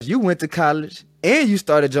You went to college and you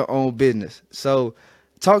started your own business. So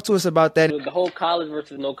talk to us about that. The whole college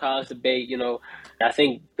versus no college debate, I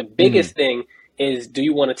think the Mm, biggest thing is, do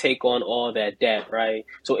you want to take on all that debt, right?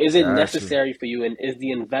 So is it got you. necessary for you, and is the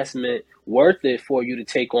investment worth it for you to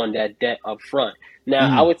take on that debt up front? Now,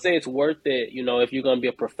 I Mm, would say it's worth it, if you're going to be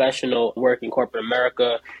a professional, work in corporate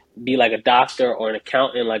America, be like a doctor or an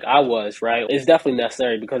accountant like I was, right? It's definitely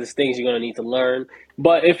necessary because it's things you're going to need to learn.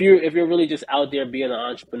 But if you're really just out there being an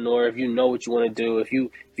entrepreneur, if you know what you want to do, if you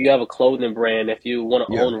have a clothing brand, if you want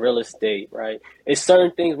to yeah. own real estate, right? It's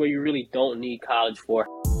certain things where you really don't need college for.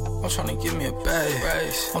 I'm tryna give me a bag.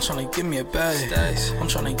 I'm tryna give me a bag. I'm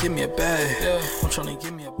tryna give me a bag. I'm tryna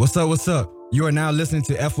give me a bag. What's up? What's up? You are now listening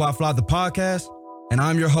to FY Fly the podcast, and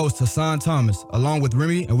I'm your host, Hassan Thomas, along with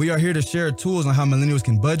Remy, and we are here to share tools on how millennials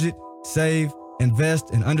can budget, save,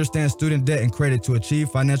 invest, and understand student debt and credit to achieve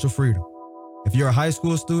financial freedom. If you're a high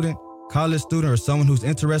school student, college student, or someone who's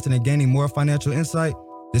interested in gaining more financial insight,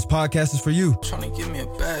 this podcast is for you. I'm tryna give me a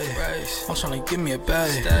bag. I'm tryna give me a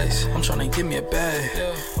bag. I'm tryna give me a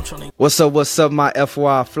bag. What's up, my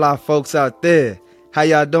FY Fly folks out there? How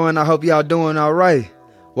y'all doing? I hope y'all doing all right.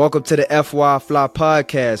 Welcome to the FY Fly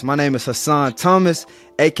podcast. My name is Hassan Thomas,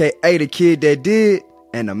 aka the kid that did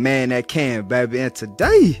and the man that can, baby. And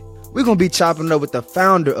today, we're going to be chopping up with the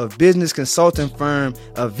founder of business consulting firm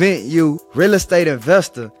ReINVENT, real estate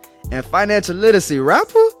investor, and financial literacy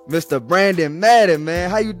rapper, Mr. Brandon Madden, man.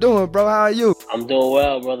 How you doing, bro? How are you? I'm doing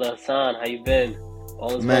well, brother Hassan. How you been?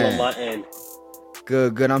 All is well on my end.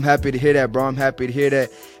 Good. I'm happy to hear that, bro. I'm happy to hear that.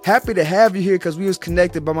 Happy to have you here because we was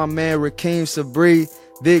connected by my man, Rakeem Sabri.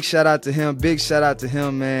 Big shout out to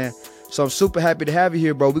him, man. So I'm super happy to have you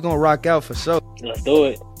here, bro. We're going to rock out for sure. Let's do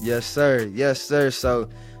it. Yes, sir. So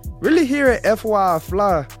really here at FY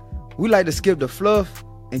Fly, we like to skip the fluff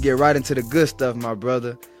and get right into the good stuff, my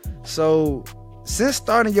brother. So since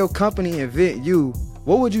starting your company, ReINVENT,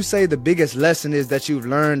 what would you say the biggest lesson is that you've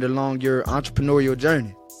learned along your entrepreneurial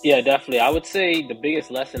journey? Yeah, definitely. I would say the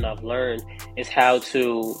biggest lesson I've learned is how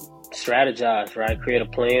to strategize, right? Create a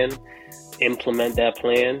plan, implement that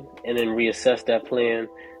plan, and then reassess that plan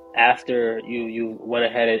after you went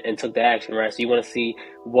ahead and took the action, right? So you want to see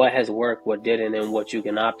what has worked, what didn't, and what you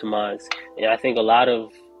can optimize. And I think a lot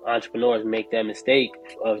of entrepreneurs make that mistake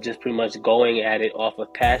of just pretty much going at it off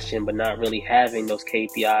of passion, but not really having those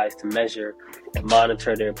KPIs to measure and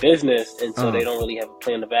monitor their business. And so they don't really have a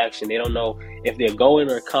plan of action. They don't know if they're going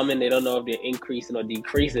or coming. They don't know if they're increasing or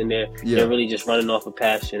decreasing. They're really just running off of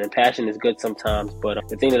passion. And passion is good sometimes, but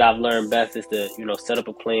the thing that I've learned best is to, set up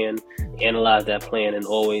a plan, analyze that plan, and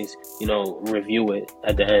always, review it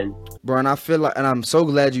at the end. Bro, and I feel like, and I'm so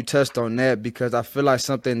glad you touched on that because I feel like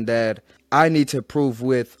something that I need to prove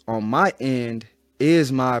with on my end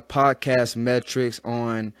is my podcast metrics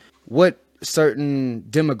on what certain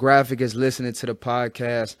demographic is listening to the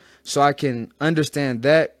podcast, so I can understand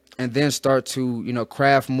that and then start to,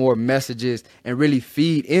 craft more messages and really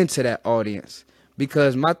feed into that audience.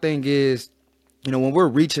 Because my thing is, when we're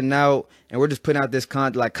reaching out and we're just putting out this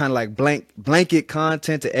blanket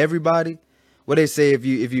content to everybody, what they say, if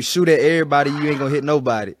you shoot at everybody, you ain't gonna hit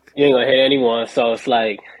nobody. You ain't gonna hit anyone. So it's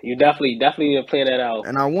like, you definitely need to plan that out.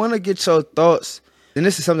 And I want to get your thoughts, and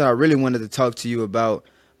this is something I really wanted to talk to you about,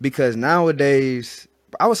 because nowadays,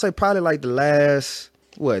 I would say probably like the last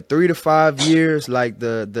 3 to 5 years, like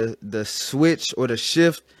the switch or the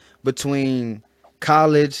shift between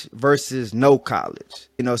college versus no college,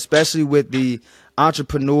 especially with the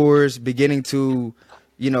entrepreneurs beginning to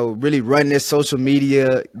really run this social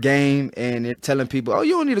media game and telling people, oh,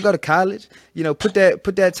 you don't need to go to college, put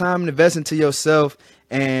that time and invest into yourself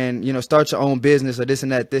and, start your own business or this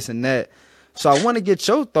and that. So I want to get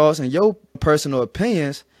your thoughts and your personal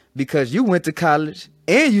opinions because you went to college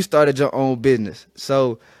and you started your own business.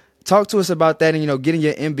 So talk to us about that and, getting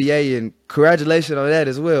your MBA, and congratulations on that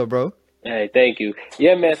as well, bro. Hey, thank you.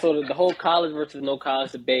 Yeah, man. So the whole college versus no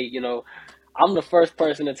college debate, I'm the first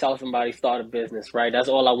person to tell somebody start a business, right? That's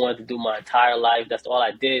all I wanted to do my entire life. That's all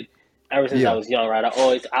I did ever since I was young, right?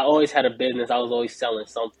 I always had a business. I was always selling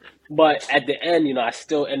something. But at the end, I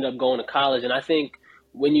still ended up going to college. And I think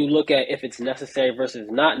when you look at if it's necessary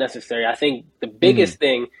versus not necessary, I think the biggest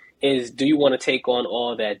thing is, do you want to take on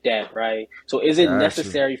all that debt, right? So is it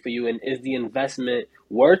necessary for you, and is the investment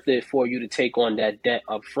worth it for you to take on that debt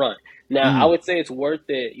up front? Now, I would say it's worth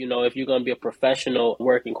it, if you're going to be a professional,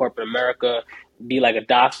 work in corporate America, be like a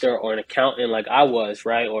doctor or an accountant like I was,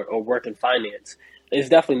 right? Or work in finance. It's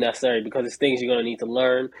definitely necessary because it's things you're going to need to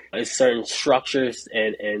learn. It's certain structures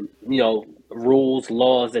and rules,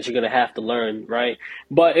 laws that you're going to have to learn, right?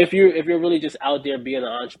 But if you're really just out there being an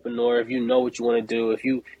entrepreneur, if you know what you want to do, if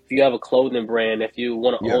you have a clothing brand, if you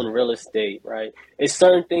want to Yeah. own real estate, right? It's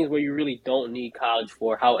certain things where you really don't need college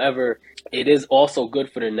for. However, it is also good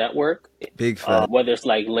for the network, Big fact. whether it's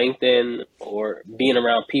like LinkedIn or being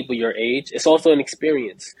around people your age. It's also an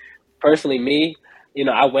experience. Personally, me,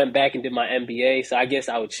 I went back and did my MBA, so I guess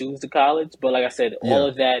I would choose the college. But like I said, all Yeah.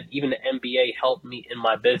 of that, even the MBA helped me in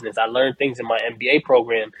my business. I learned things in my MBA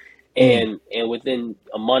program, Mm. and within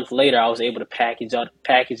a month later, I was able to package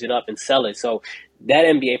it up and sell it. So that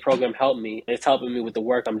MBA program helped me. It's helping me with the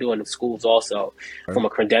work I'm doing in schools also, from a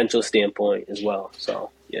credential standpoint as well. So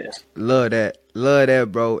yeah. Love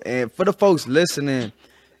that, bro. And for the folks listening,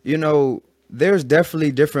 there's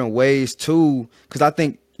definitely different ways too, because I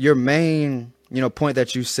think your main, point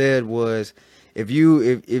that you said was, if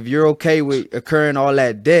you're okay with incurring all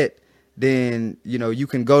that debt, then you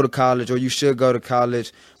can go to college, or you should go to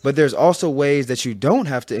college. But there's also ways that you don't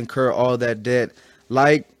have to incur all that debt,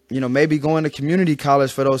 like maybe going to community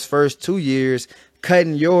college for those first 2 years,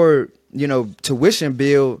 cutting your tuition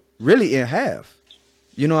bill really in half.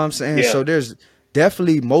 You know what I'm saying? Yeah. So there's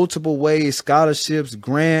definitely multiple ways: scholarships,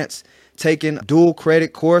 grants, taking dual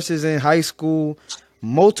credit courses in high school,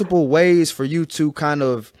 multiple ways for you to kind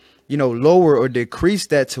of, lower or decrease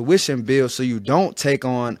that tuition bill so you don't take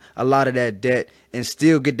on a lot of that debt and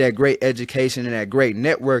still get that great education and that great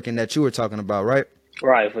networking that you were talking about, right?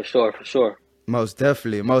 Right, for sure, for sure. Most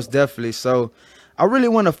definitely, most definitely. So I really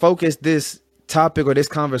want to focus this topic or this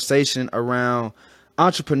conversation around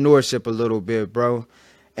entrepreneurship a little bit, bro.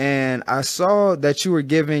 And I saw that you were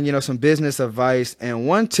giving, some business advice, and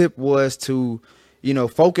one tip was to,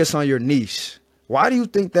 focus on your niche. Why do you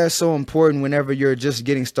think that's so important whenever you're just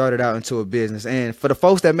getting started out into a business? And for the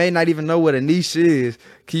folks that may not even know what a niche is,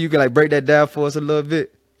 can you like break that down for us a little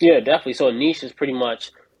bit? Yeah, definitely. So a niche is pretty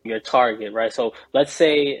much your target, right? So let's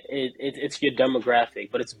say it's your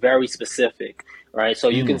demographic, but it's very specific, right? So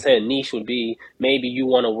you can Mm, say a niche would be maybe you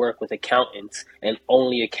want to work with accountants and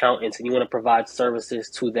only accountants, and you want to provide services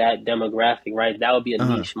to that demographic, right? That would be a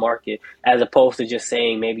uh-huh. niche market, as opposed to just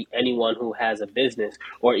saying maybe anyone who has a business,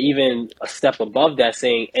 or even a step above that,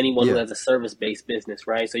 saying anyone who Yeah. has a service-based business,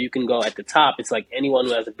 right? So you can go at the top, it's like anyone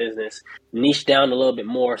who has a business, niche down a little bit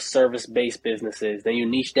more, service-based businesses. Then you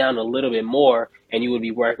niche down a little bit more, and you would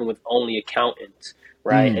be working with only accountants,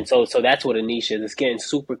 right? Mm, And so that's what a niche is. It's getting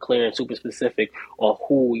super clear and super specific on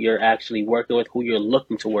who you're actually working with, who you're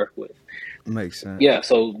looking to work with. makes sense. Yeah.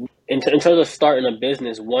 So in terms of starting a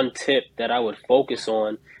business, one tip that I would focus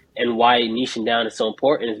on, and why niching down is so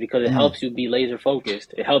important, is because it Mm, helps you be laser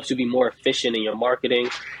focused. It helps you be more efficient in your marketing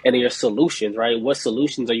and in your solutions, right? What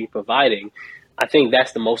solutions are you providing? I think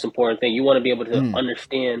that's the most important thing. You want to be able to mm,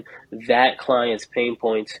 understand that client's pain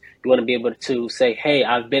points. You want to be able to say, "Hey,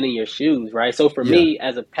 I've been in your shoes," right? So for yeah. me,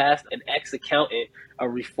 as a past, an ex-accountant, a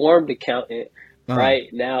reformed accountant, Uh-huh. right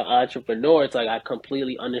now entrepreneur, it's like I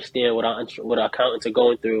completely understand what accountants are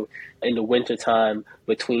going through in the wintertime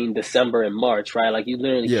between December and March, right? Like you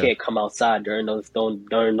literally Yeah. can't come outside during those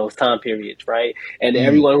time periods, right? And Mm,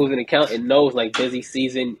 everyone who's an accountant knows, like, busy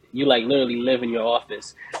season, you like literally live in your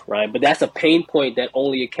office, right? But that's a pain point that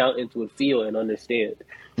only accountants would feel and understand.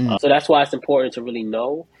 mm. So that's why it's important to really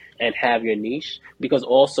know and have your niche, because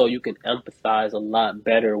also you can empathize a lot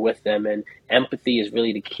better with them, and empathy is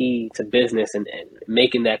really the key to business, and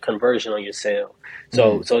making that conversion on your sale.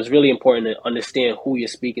 So Mm. so it's really important to understand who you're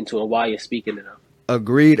speaking to and why you're speaking to them.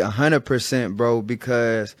 Agreed 100%, bro,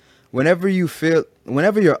 because whenever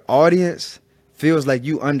your audience feels like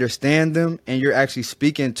you understand them and you're actually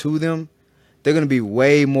speaking to them, they're going to be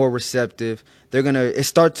way more receptive. It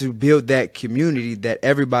start to build that community that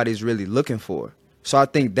everybody's really looking for. So I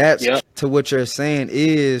think that's Yep. to what you're saying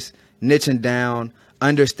is niching down,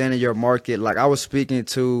 understanding your market. Like I was speaking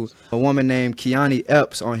to a woman named Kiani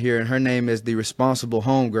Epps on here, and her name is the Responsible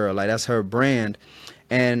Home Girl. Like that's her brand.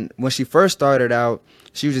 And when she first started out,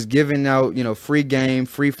 she was just giving out, free game,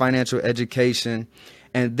 free financial education.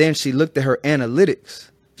 And then she looked at her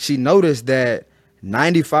analytics. She noticed that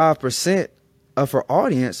 95% of her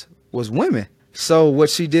audience was women. So what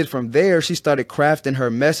she did from there, she started crafting her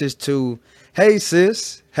message to, hey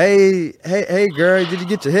sis, hey girl, did you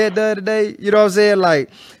get your hair done today? You know what I'm saying? Like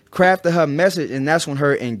crafted her message, and that's when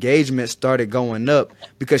her engagement started going up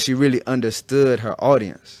because she really understood her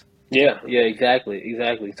audience. Yeah, exactly.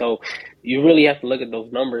 So you really have to look at those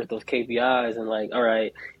numbers, those KPIs, and like, all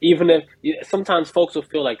right, even if sometimes folks will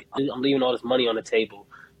feel like I'm leaving all this money on the table,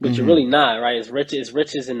 but you're really not, right? It's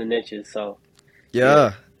riches in the niches. So yeah.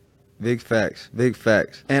 Yeah. Big facts. Big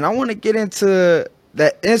facts. And I want to get into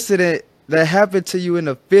that incident that happened to you in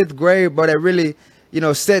the 5th grade, bro, that really,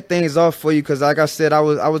 set things off for you. Cause like I said, I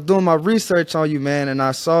was doing my research on you, man, and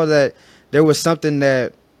I saw that there was something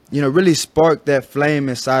that, really sparked that flame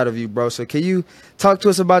inside of you, bro. So can you talk to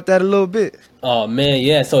us about that a little bit? Oh man,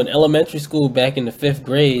 yeah. So in elementary school, back in the 5th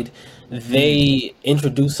grade, they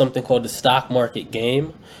introduced something called the stock market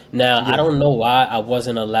game. Now, I don't know why I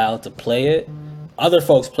wasn't allowed to play it. Other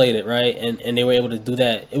folks played it, right? And they were able to do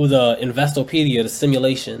that. It was a Investopedia, the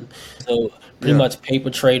simulation. So pretty Yeah. much paper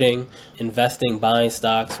trading, investing, buying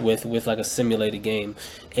stocks with like a simulated game.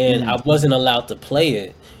 And I wasn't allowed to play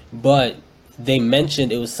it, but they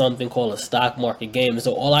mentioned it was something called a stock market game.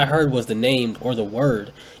 So all I heard was the name or the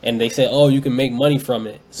word, and they said, "Oh, you can make money from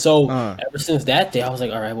it." So ever since that day, I was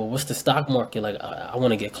like, "All right, well, what's the stock market? Like, I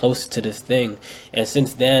want to get closer to this thing." And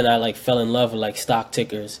since then, I like fell in love with like stock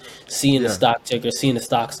tickers, seeing the Yeah. stock tickers, seeing the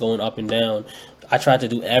stocks going up and down. I tried to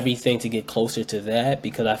do everything to get closer to that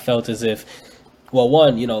because I felt as if, well,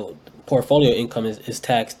 one, portfolio income is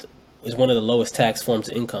taxed, is one of the lowest tax forms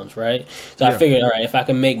of incomes, right? So I Yeah. figured, all right, if I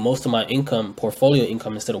can make most of my income portfolio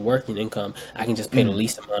income instead of working income, I can just pay the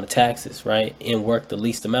least amount of taxes, right? And work the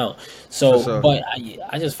least amount. For So, sure. but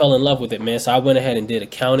I just fell in love with it, man. So I went ahead and did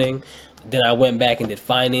accounting. Then I went back and did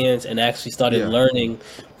finance and actually started Yeah. learning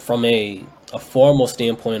from a formal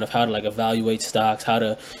standpoint of how to like evaluate stocks, how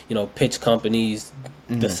to, pitch companies,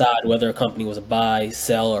 decide whether a company was a buy,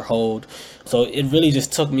 sell, or hold. So it really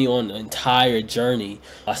just took me on an entire journey.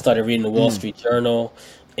 I started reading the Wall Street Journal,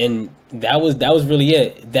 and that was really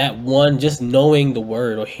it. That one, just knowing the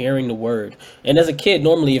word or hearing the word. And as a kid,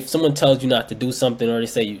 normally if someone tells you not to do something or they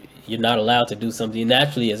say you're not allowed to do something,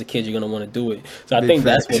 naturally as a kid you're gonna want to do it. So I Big think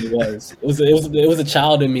that's facts. what it was. It was a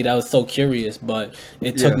child in me that was so curious, but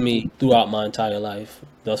it took Yeah. me throughout my entire life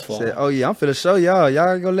thus Said, far. oh yeah, I'm finna show y'all.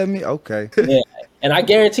 Y'all gonna let me? Okay. Yeah, and I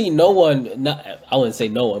guarantee no one, not, I wouldn't say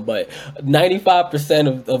no one, but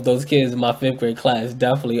 95% of those kids in my 5th grade class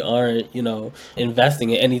definitely aren't,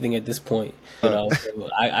 investing in anything at this point. So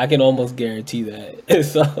I can almost guarantee that.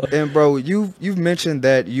 So, And bro, you've mentioned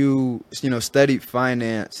that you studied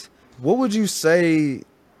finance. What would you say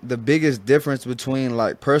the biggest difference between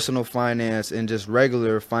like personal finance and just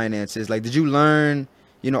regular finance is? Like, did you learn,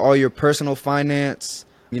 all your personal finance,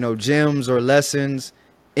 gems or lessons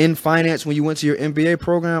in finance when you went to your MBA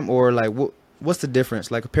program, or like what's the difference?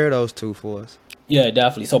 Like, compare those two for us. yeah,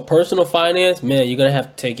 definitely. So personal finance, man, you're gonna have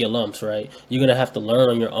to take your lumps, right? You're gonna have to learn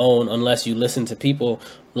on your own unless you listen to people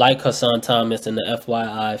like Hassan Thomas and the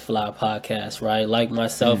FYI Fly podcast, right? Like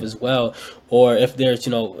myself as well. Or if there's,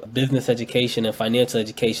 business education and financial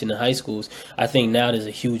education in high schools, I think now there's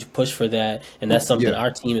a huge push for that. And that's something Yeah.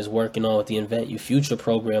 our team is working on with the Invent You Future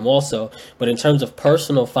program also. But in terms of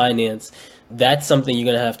personal finance, that's something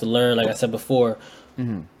you're gonna have to learn, like I said before,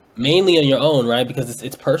 mainly on your own, right? Because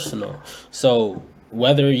it's personal. So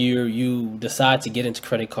whether you decide to get into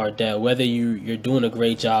credit card debt, whether you're doing a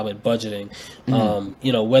great job at budgeting,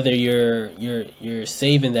 whether you're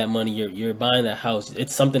saving that money, you're buying that house,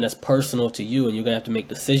 it's something that's personal to you, and you're gonna have to make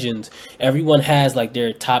decisions. Everyone has like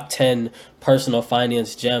their top 10 personal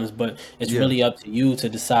finance gems, but it's Yeah. really up to you to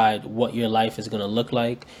decide what your life is going to look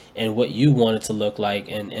like and what you want it to look like,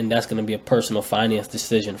 and that's going to be a personal finance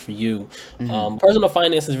decision for you. Personal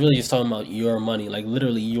finance is really just talking about your money, like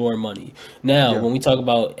literally your money. Now, Yeah. when we talk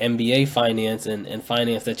about MBA finance and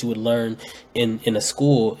finance that you would learn in a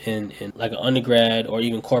school, in like an undergrad or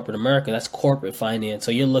even corporate America, that's corporate finance. So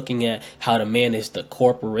you're looking at how to manage the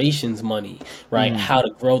corporation's money, right? How to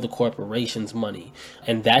grow the corporation's money.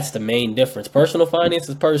 And that's the main difference. Personal finance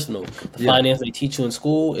is personal. The Yeah. finance they teach you in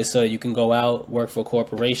school is so you can go out, work for a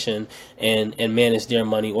corporation and manage their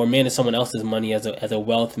money or manage someone else's money as a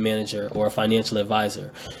wealth manager or a financial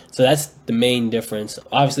advisor. So that's the main difference.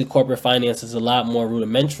 Obviously, corporate finance is a lot more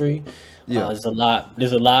rudimentary. Yeah.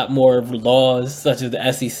 There's a lot more laws such as the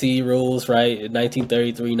SEC rules, right?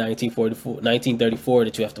 1933, 1944, 1934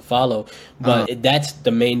 that you have to follow. But that's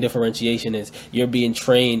the main differentiation is you're being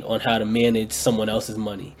trained on how to manage someone else's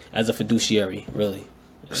money as a fiduciary, really.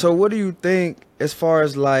 So what do you think as far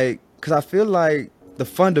as like, because I feel like the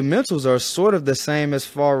fundamentals are sort of the same as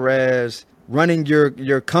far as running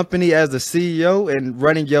your company as the CEO and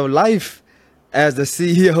running your life as the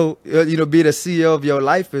CEO, be the CEO of your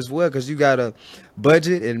life as well, because you got to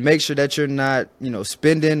budget and make sure that you're not,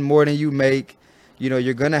 spending more than you make.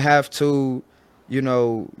 You're going to have to,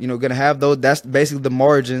 going to have those, that's basically the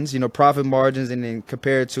margins, profit margins. And then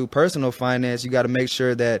compared to personal finance, you got to make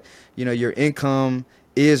sure that, your income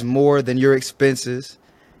is more than your expenses.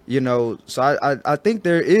 So I think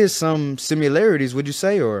there is some similarities, would you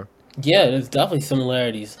say? Or Yeah, there's definitely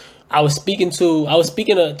similarities. I was speaking to a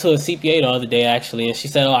CPA the other day actually, and she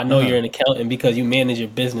said, "Oh, I know uh-huh. you're an accountant because you manage your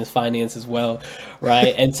business finance as well,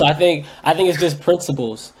 right?" And so I think it's just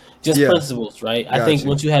Yeah, principles, right? I got think you.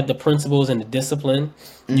 once you have the principles and the discipline,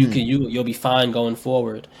 Hmm. you'll be fine going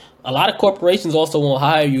forward. A lot of corporations also won't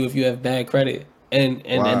hire you if you have bad credit. And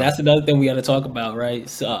Wow. that's another thing we got to talk about, right?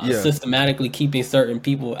 So, Yeah. systematically keeping certain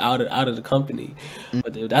people out of the company.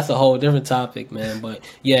 But dude, that's a whole different topic, man. But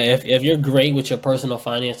yeah, if you're great with your personal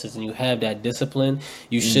finances and you have that discipline,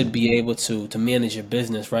 you should Mm. be able to manage your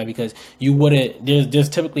business, right? Because you wouldn't. There's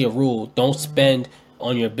typically a rule: don't spend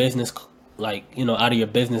on your business, like out of your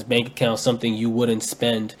business bank account, something you wouldn't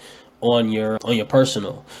spend on your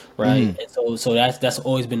personal, right? Mm. And so that's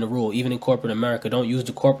always been the rule, even in corporate America. Don't use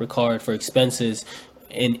the corporate card for expenses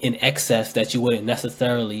in excess that you wouldn't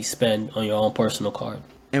necessarily spend on your own personal card.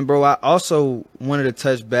 And bro, I also wanted to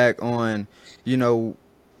touch back on, you know,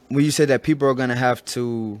 when you said that people are gonna have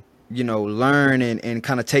to, learn and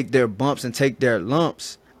kind of take their bumps and take their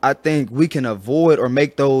lumps. I think we can avoid or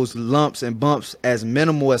make those lumps and bumps as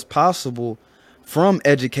minimal as possible from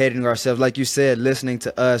educating ourselves. Like you said, listening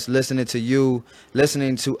to us, listening to you,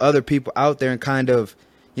 listening to other people out there, and kind of,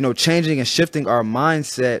 changing and shifting our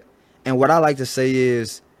mindset. And what I like to say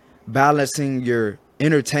is balancing your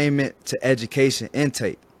entertainment to education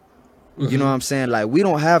intake. You know what Hmm. I'm saying? Like, we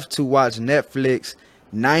don't have to watch Netflix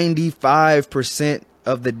 95%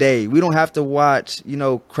 of the day. We don't have to watch,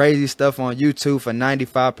 crazy stuff on YouTube for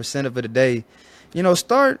 95% of the day.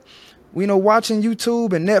 Start, watching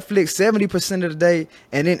YouTube and Netflix 70% of the day,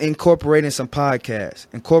 and then incorporating some podcasts,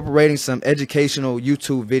 incorporating some educational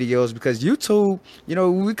YouTube videos, because YouTube,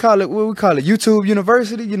 we call it, what we call it, YouTube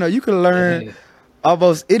University. You can learn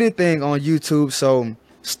almost anything on YouTube. So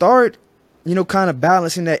start, kind of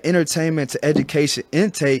balancing that entertainment to education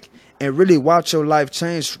intake, and really watch your life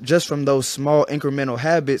change just from those small incremental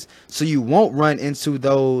habits, so you won't run into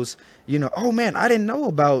those, oh man, I didn't know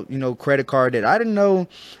about, credit card debt. I didn't know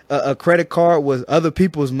a credit card was other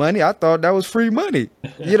people's money. I thought that was free money.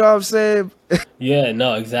 You know what I'm saying? Yeah,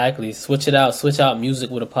 no, exactly. Switch it out. Switch out music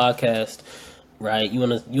with a podcast, right? You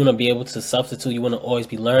wanna be able to substitute. You wanna always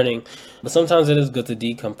be learning, but sometimes it is good to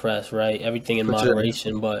decompress, right? Everything in For sure.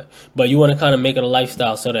 moderation, but you want to kind of make it a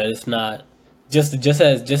lifestyle so that it's not just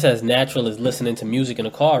as natural as listening to music in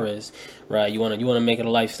a car is, right? You wanna make it a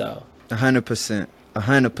lifestyle. 100%.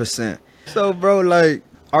 100%. So, bro, like,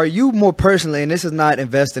 are you more personally, and this is not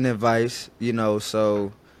investing advice,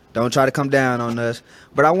 so don't try to come down on us,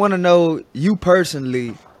 but I want to know, you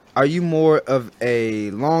personally, are you more of a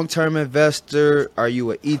long-term investor? Are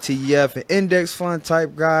you an ETF, an index fund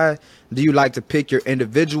type guy? Do you like to pick your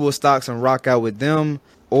individual stocks and rock out with them?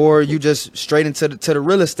 Or you just straight into the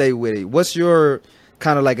real estate with it? What's your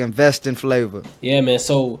kind of like investing flavor? Yeah, man.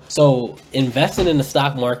 So investing in the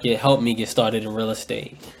stock market helped me get started in real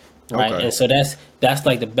estate, right? Okay. And so that's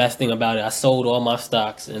like the best thing about it. I sold all my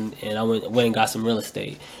stocks and I went and got some real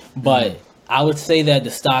estate. Hmm. But I would say that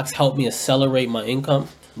the stocks helped me accelerate my income,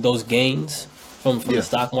 those gains from the Yeah.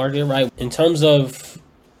 stock market, right? In terms of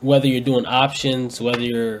whether you're doing options, whether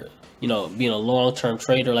you're being a long-term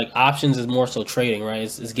trader, like options is more so trading, right?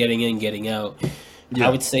 It's getting in, getting out. I Yeah.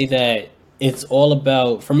 would say that it's all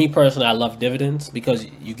about, for me personally, I love dividends because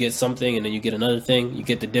you get something and then you get another thing. You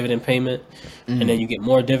get the dividend payment and then Hmm. you get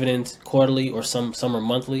more dividends quarterly or some are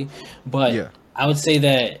monthly. But Yeah. I would say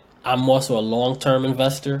that I'm also a long-term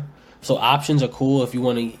investor. So options are cool if you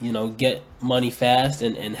want to, get money fast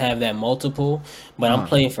and have that multiple, but I'm Uh-huh.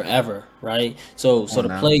 playing forever, right? So On the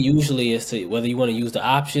now. play usually is to whether you want to use the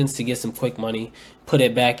options to get some quick money, put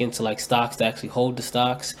it back into like stocks to actually hold the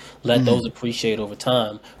stocks, let Hmm. those appreciate over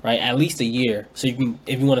time, right? At least a year. So you can,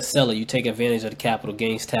 if you want to sell it, you take advantage of the capital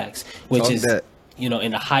gains tax, which Talk is, that.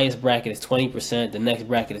 in the highest bracket is 20%, the next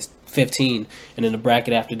bracket is 15, and then the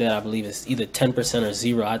bracket after that, I believe, is either 10% or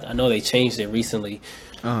zero. I know they changed it recently,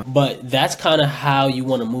 Uh-huh. but that's kind of how you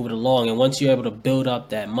want to move it along. And once you're able to build up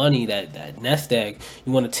that money, that nest egg,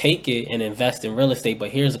 you want to take it and invest in real estate.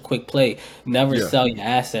 But here's a quick play: never Yeah. sell your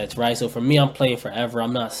assets, right? So for me, I'm playing forever.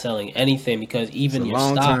 I'm not selling anything because It's a even your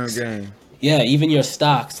long term stocks, game. yeah, even your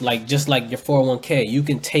stocks, like just like your 401k, you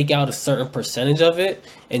can take out a certain percentage of it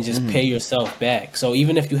and just Hmm. pay yourself back. So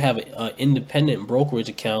even if you have an independent brokerage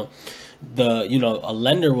account, a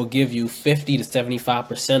lender will give you 50 to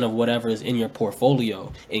 75% of whatever is in your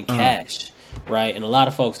portfolio in Uh-huh. cash, right? And a lot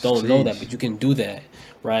of folks don't know that, Sheesh. but you can do that,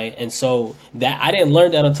 right? And so that I didn't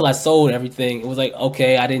learn that until I sold everything. It was like,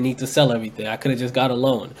 okay, I didn't need to sell everything. I could have just got a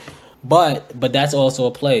loan. But that's also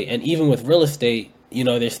a play. And even with real estate,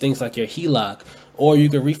 there's things like your HELOC. or you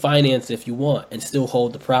can refinance if you want and still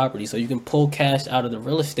hold the property. So you can pull cash out of the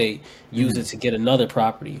real estate, use it to get another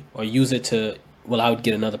property, or use it to, well, I would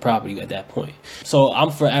get another property at that point. So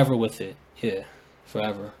I'm forever with it. Yeah,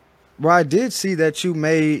 forever. Well, I did see that you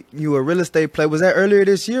made you a real estate play. Was that earlier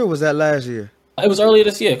this year or was that last year? It was earlier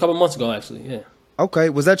this year, a couple months ago, actually. Yeah. Okay,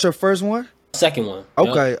 was that your first one? Second one.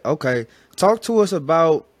 Okay, Yep. okay. Talk to us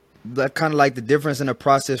about that, kind of like the difference in the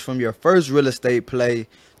process from your first real estate play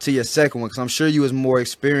to your second one, because I'm sure you was more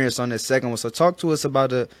experienced on that second one. So talk to us about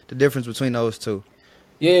the difference between those two.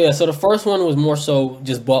 Yeah, so the first one was more so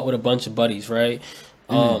just bought with a bunch of buddies, right?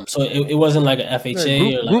 So it wasn't like a Hey,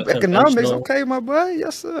 FHA or like group a economics, conventional. okay, my boy.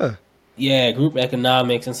 Yes, sir. Yeah, group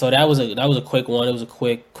economics, and so that was a quick one. It was a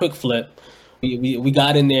quick flip. We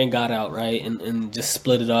got in there and got out, right, and just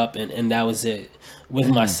split it up, and that was it. With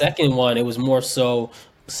my second one, it was more so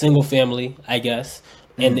single family, I guess,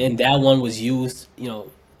 and that one was used,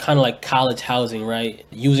 kind of like college housing, right?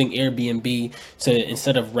 Using Airbnb to,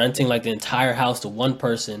 instead of renting like the entire house to one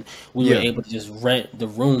person, we were Yeah. able to just rent the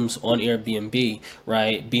rooms on Airbnb,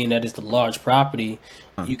 right? Being that it's a large property,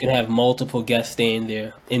 you can have multiple guests staying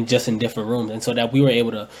there in different rooms, and so that we were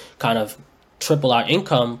able to kind of triple our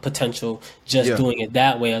income potential just Yeah. doing it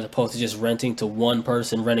that way, as opposed to just renting to one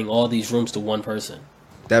person, renting all these rooms to one person.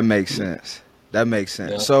 That makes sense. That makes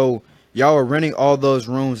sense. Yeah. So y'all were renting all those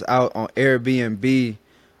rooms out on Airbnb.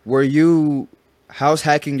 Were you house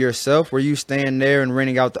hacking yourself? Were you staying there and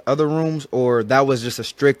renting out the other rooms, or that was just a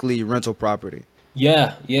strictly rental property?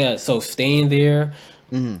 Yeah. So staying there,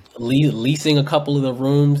 leasing a couple of the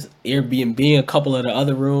rooms, Airbnb a couple of the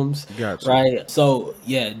other rooms, Gotcha. right? So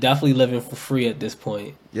yeah, definitely living for free at this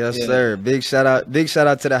point. Yes, Yeah. sir. Big shout out. Big shout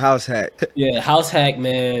out to the house hack. Yeah, house hack,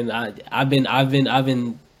 man. I've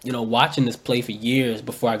been watching this play for years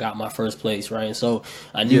before I got my first place, right? And so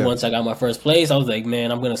I knew Yeah. once I got my first place, I was like,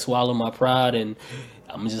 man, I'm gonna swallow my pride and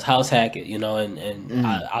I'm gonna just house hack it, and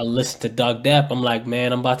I listened to Doug Depp. I'm like,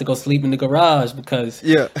 man, I'm about to go sleep in the garage because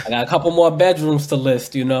Yeah. I got a couple more bedrooms to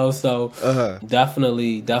list, So Uh-huh.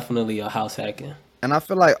 definitely a house hacking. And I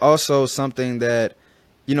feel like also something that,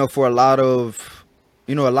 for a lot of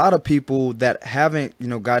people that haven't,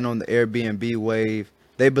 gotten on the Airbnb wave,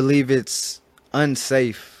 they believe it's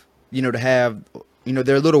unsafe, to have,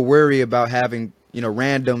 they're a little worried about having,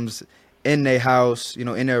 randoms in their house,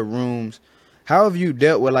 in their rooms. How have you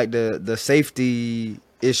dealt with like the safety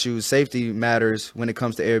issues, safety matters when it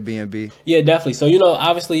comes to Airbnb? Yeah, definitely. So,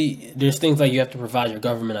 obviously there's things like you have to provide your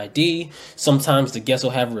government ID. Sometimes the guests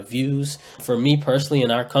will have reviews. For me personally,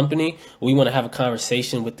 in our company, we want to have a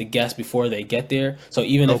conversation with the guests before they get there. So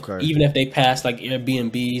Okay. even if they pass like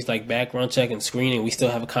Airbnbs, like background check and screening, we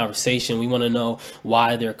still have a conversation. We want to know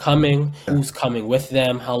why they're coming, who's coming with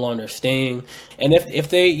them, how long they're staying. And if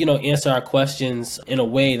they, answer our questions in a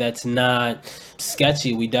way that's not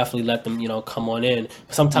sketchy, we definitely let them, come on in.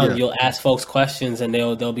 Sometimes Yeah. you'll ask folks questions and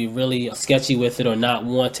they'll be really sketchy with it or not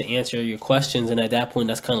want to answer your questions, and at that point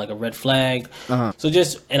that's kind of like a red flag. Uh-huh. So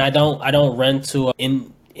and I don't rent to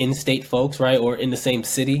in-state folks, right, or in the same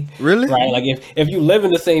city. Really? Right? Like if you live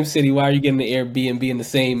in the same city, why are you getting the Airbnb in the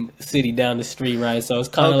same city down the street, right? So it's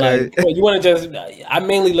kind of Okay. like, well, you want to just, I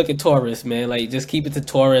mainly look at tourists, man. Like just keep it to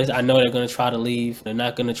tourists. I know they're going to try to leave. They're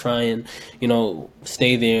not going to try and,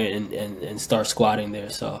 stay there and start squatting there.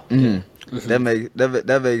 So yeah.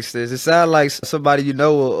 That makes sense. It sounds like somebody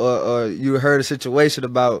or you heard a situation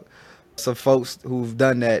about some folks who've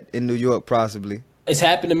done that in New York, possibly. It's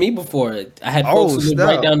happened to me before. I had Oh, folks who lived snap.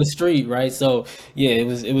 right down the street, right? So yeah,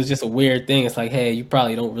 it was just a weird thing. It's like, hey, you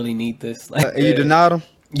probably don't really need this. Like, And you denied them?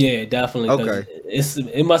 yeah, definitely. 'Cause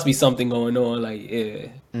Okay. it must be something going on. Like, yeah.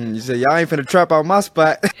 You said, y'all ain't finna trap out my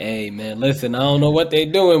spot. Hey man, listen, I don't know what they're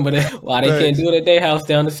doing, but why they can't Thanks. do it at their house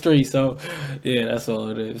down the street. So yeah, that's all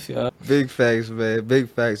it is. Yeah. Big facts, man. Big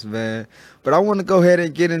facts, man. But I want to go ahead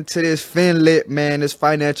and get into this FinLit, man, this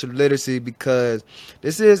financial literacy, because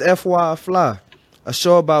this is FYI Fly, a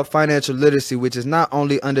show about financial literacy, which is not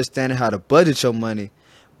only understanding how to budget your money,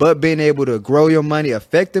 but being able to grow your money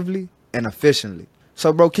effectively and efficiently.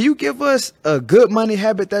 So, bro, can you give us a good money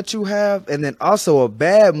habit that you have, and then also a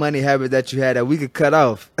bad money habit that you had that we could cut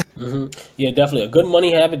off? Yeah, definitely. A good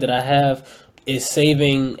money habit that I have is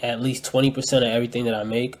saving at least 20% of everything that I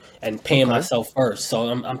make and paying Okay. myself first. So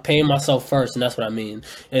I'm paying myself first, and that's what I mean.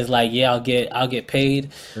 It's like, yeah, I'll get paid.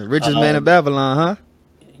 The richest man in Babylon, huh?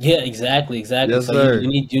 Yeah, exactly. Yes, So sir.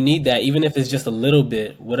 you need that, even if it's just a little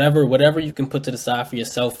bit. Whatever you can put to the side for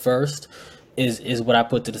yourself first is what I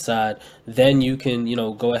put to the side. Then you can,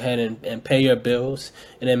 go ahead and pay your bills,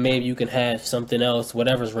 and then maybe you can have something else,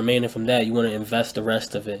 whatever's remaining from that, you want to invest the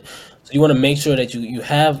rest of it. So you want to make sure that you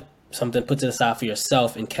have something put to the side for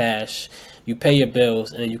yourself in cash, you pay your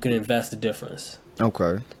bills, and then you can invest the difference.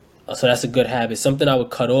 Okay. So that's a good habit. Something I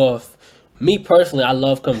would cut off. Me personally, I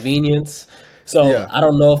love convenience. So Yeah. I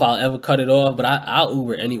don't know if I'll ever cut it off, but I'll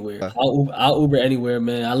Uber anywhere. I'll Uber anywhere,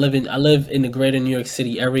 man. I live in the greater New York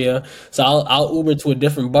City area, so I'll Uber to a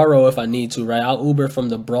different borough if I need to, right? I'll Uber from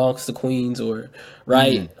the Bronx to Queens, or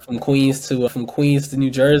right from Queens to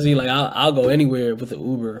New Jersey. Like I'll go anywhere with an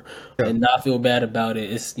Uber and not feel bad about it.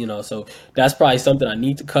 It's so that's probably something I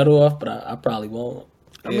need to cut off, but I probably won't.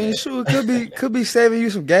 I mean, sure, could be saving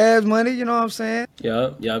you some gas money. You know what I'm saying?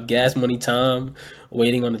 Yeah, gas money, time,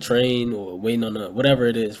 waiting on the train or waiting on the whatever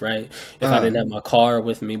it is, right? If I didn't have my car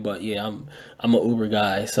with me, but yeah, I'm an Uber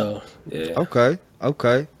guy, so yeah.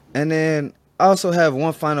 Okay. And then I also have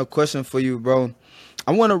one final question for you, bro.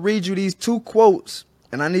 I want to read you these 2 quotes,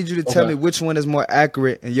 and I need you to tell me which one is more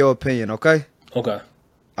accurate in your opinion. Okay? Okay.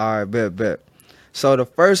 All right, bet. So the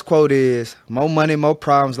first quote is, more money, more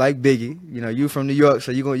problems, like Biggie. You know, you from New York,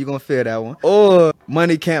 so you're gonna feel that one. Or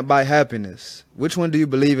money can't buy happiness. Which one do you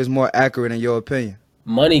believe is more accurate in your opinion?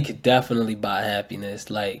 Money could definitely buy happiness.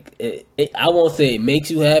 Like I won't say it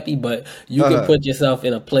makes you happy, but you can put yourself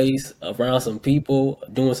in a place around some people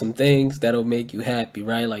doing some things that'll make you happy,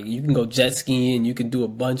 right? Like you can go jet skiing, you can do a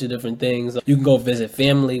bunch of different things. You can go visit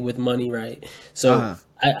family with money, right? So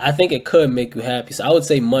I think it could make you happy. So I would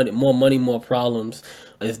say money, more problems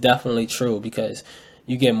is definitely true, because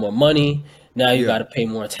you get more money. Now you got to pay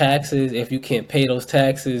more taxes. If you can't pay those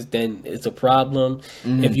taxes, then it's a problem.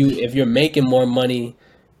 If you're making more money,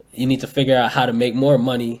 you need to figure out how to make more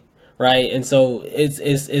money, right? And so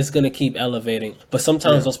it's gonna keep elevating. But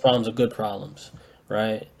sometimes those problems are good problems,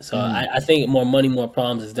 right? So I think more money, more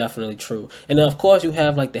problems is definitely true. And then of course you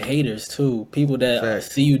have like the haters too, people that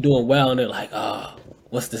see you doing well and they're like, oh,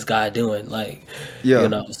 what's this guy doing? Like,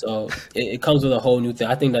 so it comes with a whole new thing.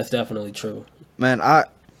 I think that's definitely true. Man, I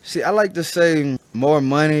like to say more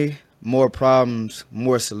money, more problems,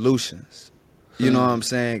 more solutions. You know what I'm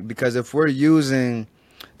saying? Because if we're using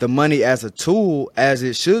the money as a tool, as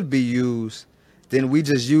it should be used, then we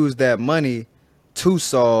just use that money to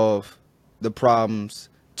solve the problems,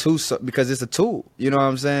 because it's a tool. You know what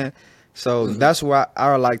I'm saying? So that's why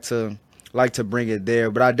I like to bring it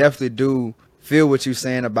there. But I definitely do feel what you're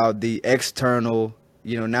saying about the external.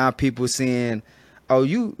 Now people seeing, oh,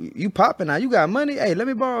 you popping now, you got money, hey, let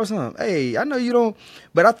me borrow some. Hey, I know you don't,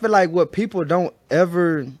 but I feel like what people don't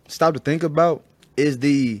ever stop to think about is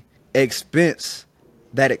the expense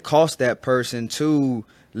that it costs that person to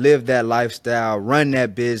live that lifestyle, run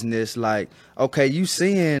that business. Like, okay, you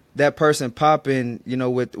seeing that person popping,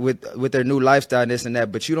 with their new lifestyle and this and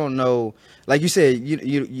that, but you don't know, like you said,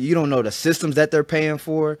 you don't know the systems that they're paying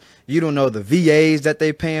for. You don't know the VAs that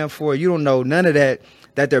they're paying for. You don't know none of that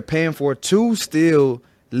they're paying for to still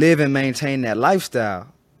live and maintain that lifestyle.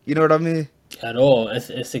 You know what I mean? At all.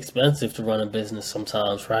 It's expensive to run a business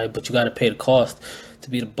sometimes, right? But you got to pay the cost to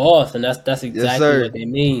be the boss, and that's exactly what they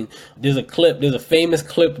mean. There's a famous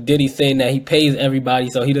clip Diddy saying that he pays everybody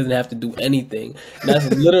so he doesn't have to do anything. And that's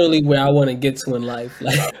literally where I want to get to in life.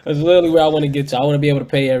 Like, that's literally where I want to get to. I want to be able to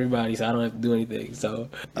pay everybody so I don't have to do anything. So,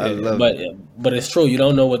 but it's true. You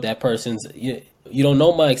don't know what that person's. You don't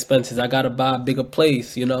know my expenses. I gotta buy a bigger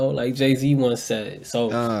place, like Jay-Z once said.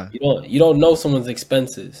 So you don't know someone's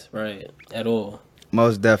expenses, right? At all.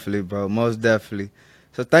 Most definitely, bro. Most definitely.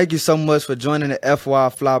 So thank you so much for joining the FY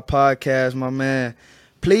Fly podcast, my man.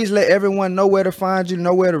 Please let everyone know where to find you,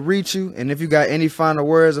 know where to reach you, and if you got any final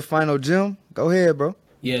words or final gem, go ahead, bro.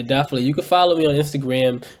 Yeah, definitely. You can follow me on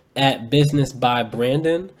Instagram at Business by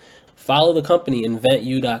Brandon. Follow the company,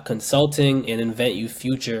 InventU.consulting and InventU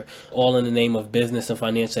Future, all in the name of business and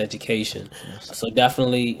financial education. So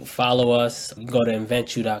definitely follow us. You can go to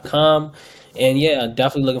InventU.com. And yeah,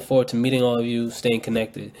 definitely looking forward to meeting all of you, staying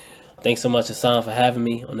connected. Thanks so much, Hassan, for having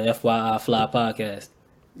me on the FYI Fly podcast.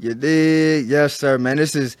 You did. Yes, sir, man.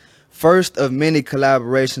 This is first of many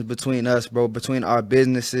collaborations between us, bro, between our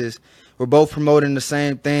businesses. We're both promoting the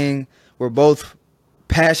same thing. We're both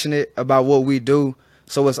passionate about what we do.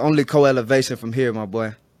 So it's only co-elevation from here, my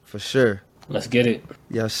boy, for sure. Let's get it.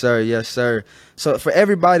 Yes, sir. Yes, sir. So for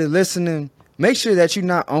everybody listening, make sure that you're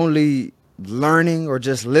not only learning or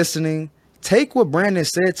just listening. Take what Brandon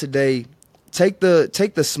said today. Take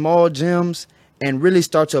the small gems and really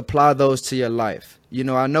start to apply those to your life.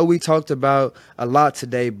 I know we talked about a lot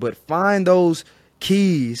today, but find those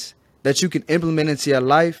keys that you can implement into your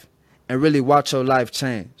life and really watch your life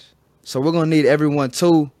change. So we're going to need everyone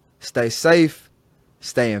to stay safe,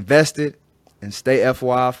 stay invested, and stay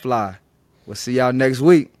FY Fly. We'll see y'all next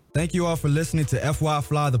week. Thank you all for listening to FY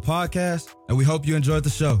Fly, the podcast, and we hope you enjoyed the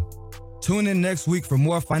show. Tune in next week for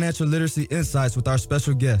more financial literacy insights with our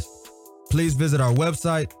special guest. Please visit our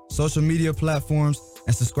website, social media platforms,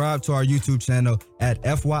 and subscribe to our YouTube channel at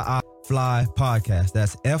FYI Fly Podcast.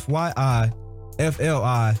 That's FYI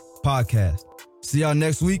FLI Podcast. See y'all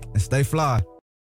next week and stay fly.